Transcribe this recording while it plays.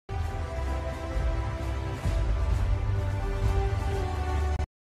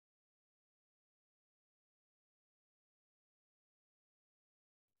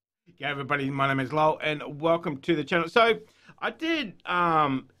Yeah, everybody, my name is Lowell, and welcome to the channel. So, I did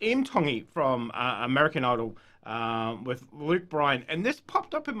Im Tongi from American Idol with Luke Bryan, and this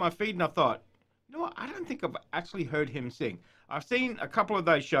popped up in my feed, and I thought, you know what? I don't think I've actually heard him sing. I've seen a couple of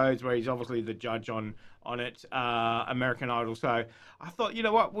those shows where he's obviously the judge on it, American Idol. So I thought, you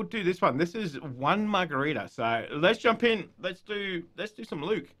know what? We'll do this one. This is One Margarita. So let's jump in. Let's do some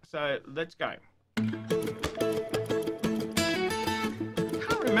Luke. So let's go. I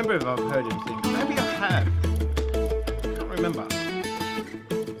can't remember if I've heard him sing. Maybe I have. I can't remember.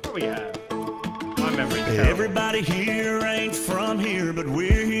 Probably have. My memory's terrible. Everybody here ain't from here, but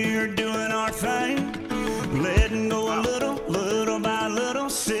we're here doing our thing. Letting go a little by little,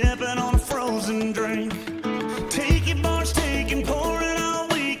 sipping on a frozen drink. Tiki bars taking, pouring all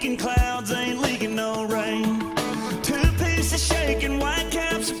weekend, clouds ain't leaking no rain. Two pieces shaking, white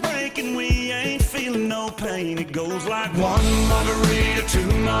caps are breaking, we ain't feeling no pain. It goes like one margarita, two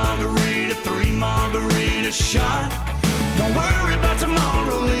margarita, three margarita shot. Don't worry about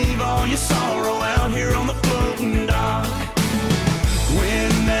tomorrow, leave all your sorrow out here on the floating dock.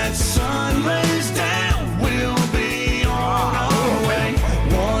 When that sun lays down, we'll be on our way.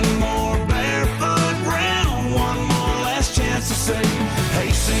 One more barefoot round, one more last chance to say,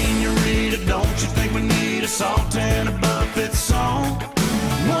 hey senorita, don't you think we need a salt and a buffet song?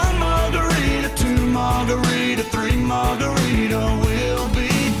 One margarita, two margarita, three margarita, we'll be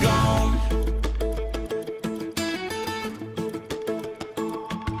gone.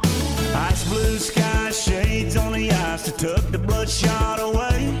 Ice blue sky, shades on the ice to tuck the bloodshot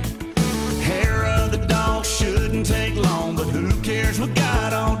away. Hair of the dog shouldn't take long, but who cares, we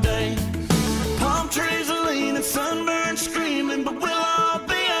got all day. Palm trees are leaning, sunburned screaming, but we'll all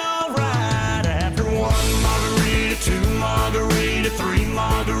be alright. After one margarita, two margarita, three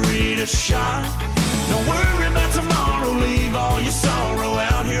margarita shot. Don't worry about tomorrow, leave all your sorrow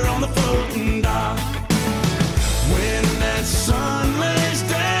out here on the floating dock. When that sun lays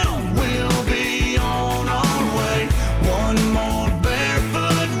down, we'll be on our way. One more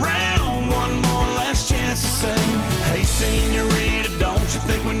barefoot round, one more last chance to say, hey senorita, don't you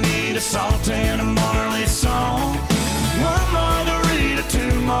think we need a salt and a Marley song? One margarita,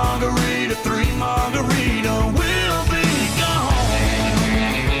 two margarita, three margarita, we'll be gone.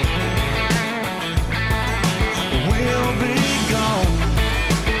 We'll be gone.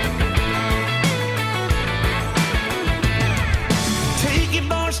 Tiki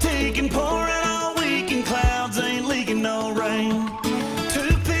bars taking, pouring all weekend, clouds ain't leaking no rain.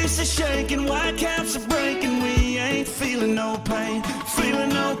 Two pieces shaking, white caps are breaking, we ain't feeling no pain, feeling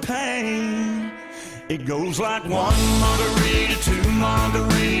no pain. It goes like one margarita, two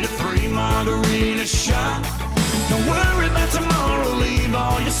margarita, three margarita shot. Don't worry about tomorrow, leave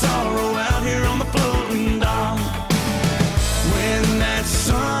all your sorrow out here on the floating dock. When that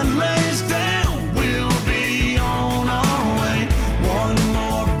sun lays down, we'll be on our way. One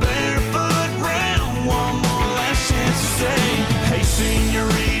more barefoot round, one more last chance to say, hey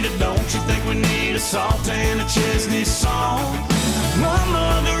senorita, don't you think we need a salt and a Chesney song? One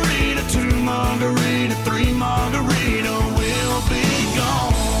margarita, two margarita, three margarita, we'll be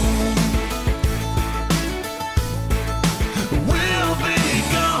gone. We'll be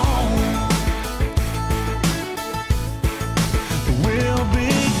gone. We'll be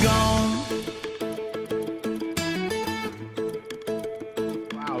gone.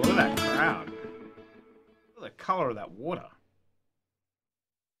 Wow, look at that crowd. Look at the color of that water.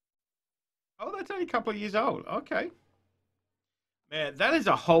 Oh, that's only a couple of years old. Okay. Man, that is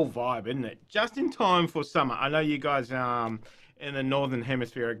a whole vibe, isn't it? Just in time for summer. I know you guys in the northern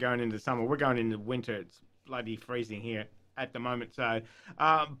hemisphere are going into summer. We're going into winter. It's bloody freezing here at the moment. So,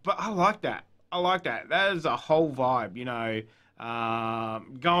 but I like that. I like that. That is a whole vibe, you know.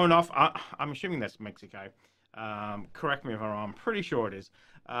 Going off, I'm assuming that's Mexico. Correct me if I'm wrong. I'm pretty sure it is.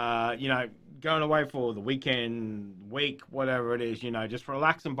 You know, going away for the weekend, week, whatever it is, you know, just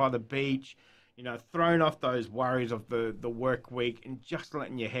relaxing by the beach, you know, throwing off those worries of the work week and just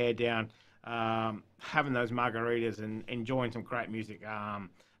letting your hair down, having those margaritas and enjoying some great music.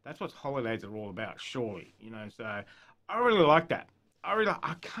 That's what holidays are all about, surely, you know. So I really like that.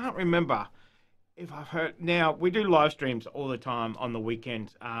 I can't remember if I've heard. Now, we do live streams all the time on the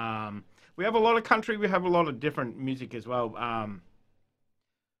weekends. We have a lot of country. We have a lot of different music as well. I'm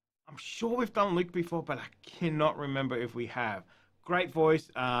sure we've done Luke before, but I cannot remember if we have. Great voice.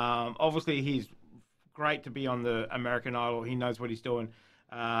 Obviously, he's great to be on the American Idol. He knows what he's doing.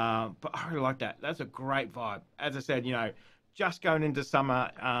 But I really like that. That's a great vibe. As I said, you know, just going into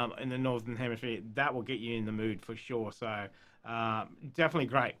summer in the Northern Hemisphere, that will get you in the mood for sure. So definitely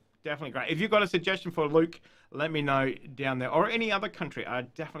great. definitely great. If you've got a suggestion for Luke, let me know down there, or any other country. I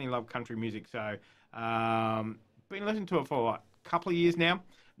definitely love country music. So, been listening to it for what, a couple of years now.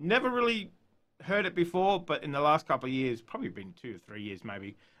 Never really heard it before, but in the last couple of years, probably been 2 or 3 years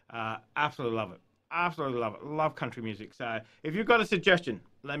maybe. Absolutely love it. Absolutely love it. Love country music. So if you've got a suggestion,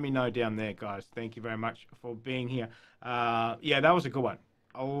 let me know down there, guys. Thank you very much for being here. Yeah, that was a good one.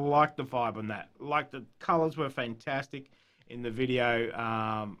 I like the vibe on that. Like the colors were fantastic in the video.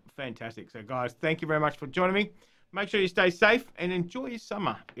 Fantastic. So guys, thank you very much for joining me. Make sure you stay safe and enjoy your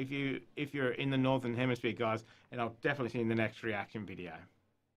summer if you're in the Northern Hemisphere, guys. And I'll definitely see you in the next reaction video.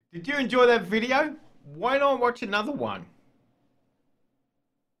 Did you enjoy that video? Why not watch another one?